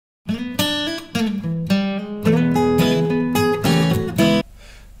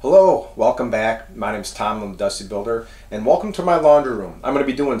welcome back. My name is Tom, I'm the Dusty Builder, and welcome to my laundry room. I'm going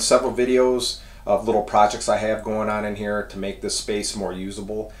to be doing several videos of little projects I have going on in here to make this space more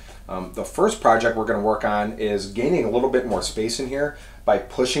usable. The first project we're going to work on is gaining a little bit more space in here by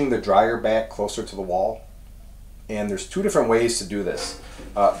pushing the dryer back closer to the wall. And there's two different ways to do this.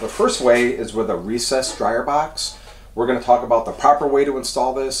 The first way is with a recessed dryer box. We're going to talk about the proper way to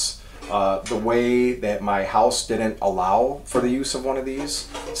install this. The way that my house didn't allow for the use of one of these,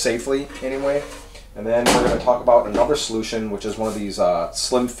 safely anyway. And then we're going to talk about another solution, which is one of these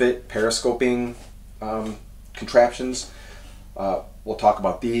slim fit periscoping contraptions. We'll talk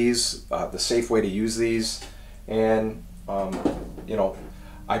about these, the safe way to use these, and you know,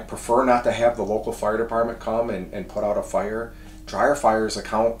 I prefer not to have the local fire department come and put out a fire. Dryer fires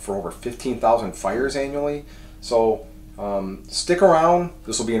account for over 15,000 fires annually, so stick around.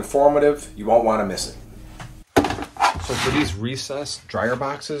 This will be informative. You won't want to miss it. So for these recessed dryer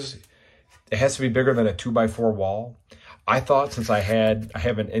boxes, it has to be bigger than a 2x4 wall. I thought, since I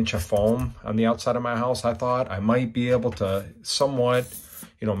have an inch of foam on the outside of my house, I thought I might be able to somewhat,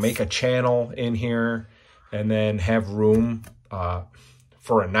 you know, make a channel in here and then have room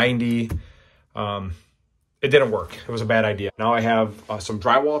for a 90. It didn't work. It was a bad idea. Now I have some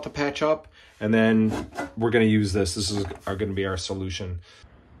drywall to patch up, and then we're going to use this. This is going to be our solution.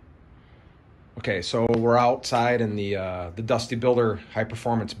 Okay, so we're outside in the Dusty Builder High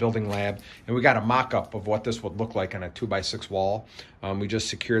Performance Building Lab, and we got a mock-up of what this would look like on a 2x6 wall. We just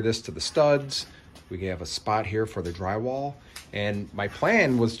secure this to the studs. We have a spot here for the drywall, and my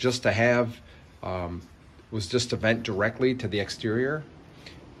plan was just to have vent directly to the exterior.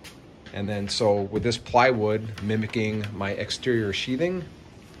 And then so with this plywood mimicking my exterior sheathing,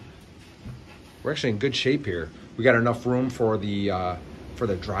 we're actually in good shape here. We got enough room for the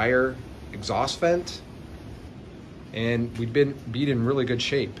dryer exhaust vent, and we'd be in really good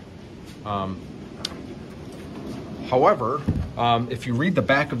shape. However, if you read the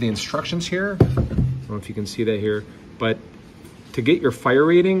back of the instructions here, I don't know if you can see that here, but to get your fire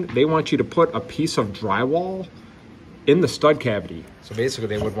rating, they want you to put a piece of drywall in the stud cavity. So basically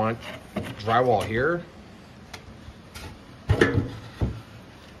they would want drywall here, and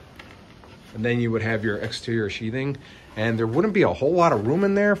then you would have your exterior sheathing, and there wouldn't be a whole lot of room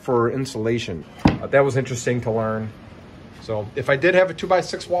in there for insulation. That was interesting to learn. So if I did have a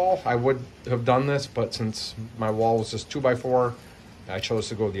 2x6 wall, I would have done this, but since my wall was just 2x4, I chose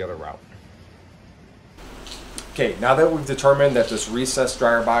to go the other route. Okay, now that we've determined that this recessed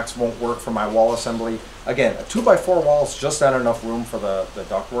dryer box won't work for my wall assembly, again, a 2x4 wall is just not enough room for the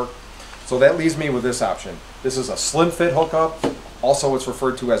ductwork. So that leaves me with this option. This is a slim fit hookup. Also, it's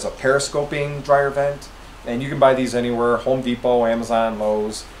referred to as a periscoping dryer vent. And you can buy these anywhere, Home Depot, Amazon,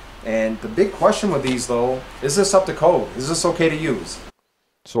 Lowe's. And the big question with these though, is this up to code? Is this okay to use?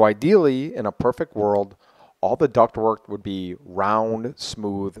 So ideally, in a perfect world, all the ductwork would be round,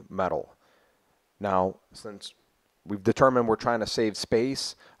 smooth metal. Now, since we've determined we're trying to save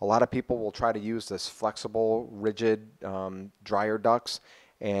space, a lot of people will try to use this flexible, rigid dryer ducts,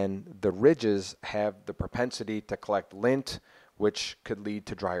 and the ridges have the propensity to collect lint, which could lead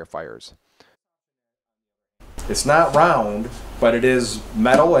to dryer fires. It's not round, but it is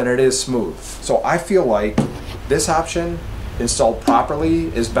metal and it is smooth. So I feel like this option, installed properly,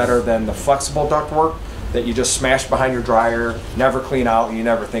 is better than the flexible ductwork that you just smash behind your dryer, never clean out, and you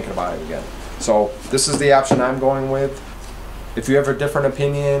never thinking about it again. So this is the option I'm going with. If you have a different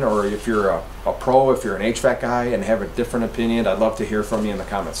opinion, or if you're a pro, if you're an HVAC guy and have a different opinion, I'd love to hear from you in the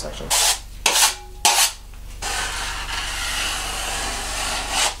comments section.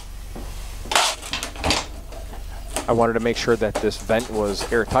 I wanted to make sure that this vent was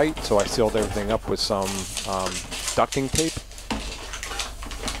airtight, so I sealed everything up with some ducting tape.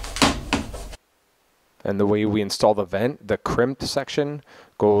 And the way we install the vent, the crimped section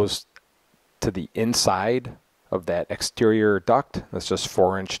goes to the inside of that exterior duct. That's just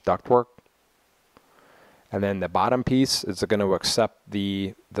 4-inch ductwork. And then the bottom piece is going to accept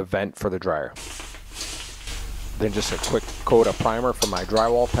the vent for the dryer. Then just a quick coat of primer for my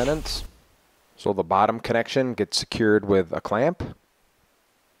drywall pendants. So the bottom connection gets secured with a clamp.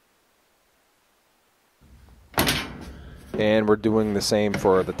 And we're doing the same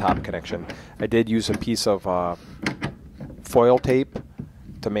for the top connection. I did use a piece of foil tape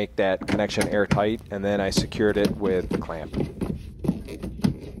to make that connection airtight, and then I secured it with the clamp.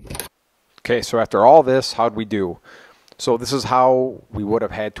 Okay, so after all this, how'd we do? So this is how we would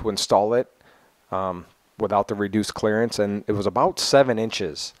have had to install it without the reduced clearance, and it was about 7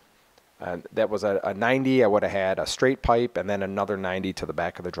 inches. And that was a 90. I would have had a straight pipe and then another 90 to the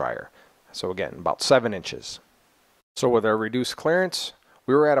back of the dryer. So again, about 7 inches. So with our reduced clearance,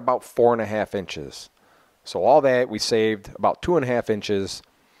 we were at about 4.5 inches. So all that, we saved about 2.5 inches,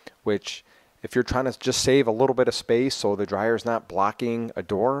 which if you're trying to just save a little bit of space so the dryer's not blocking a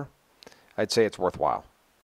door, I'd say it's worthwhile.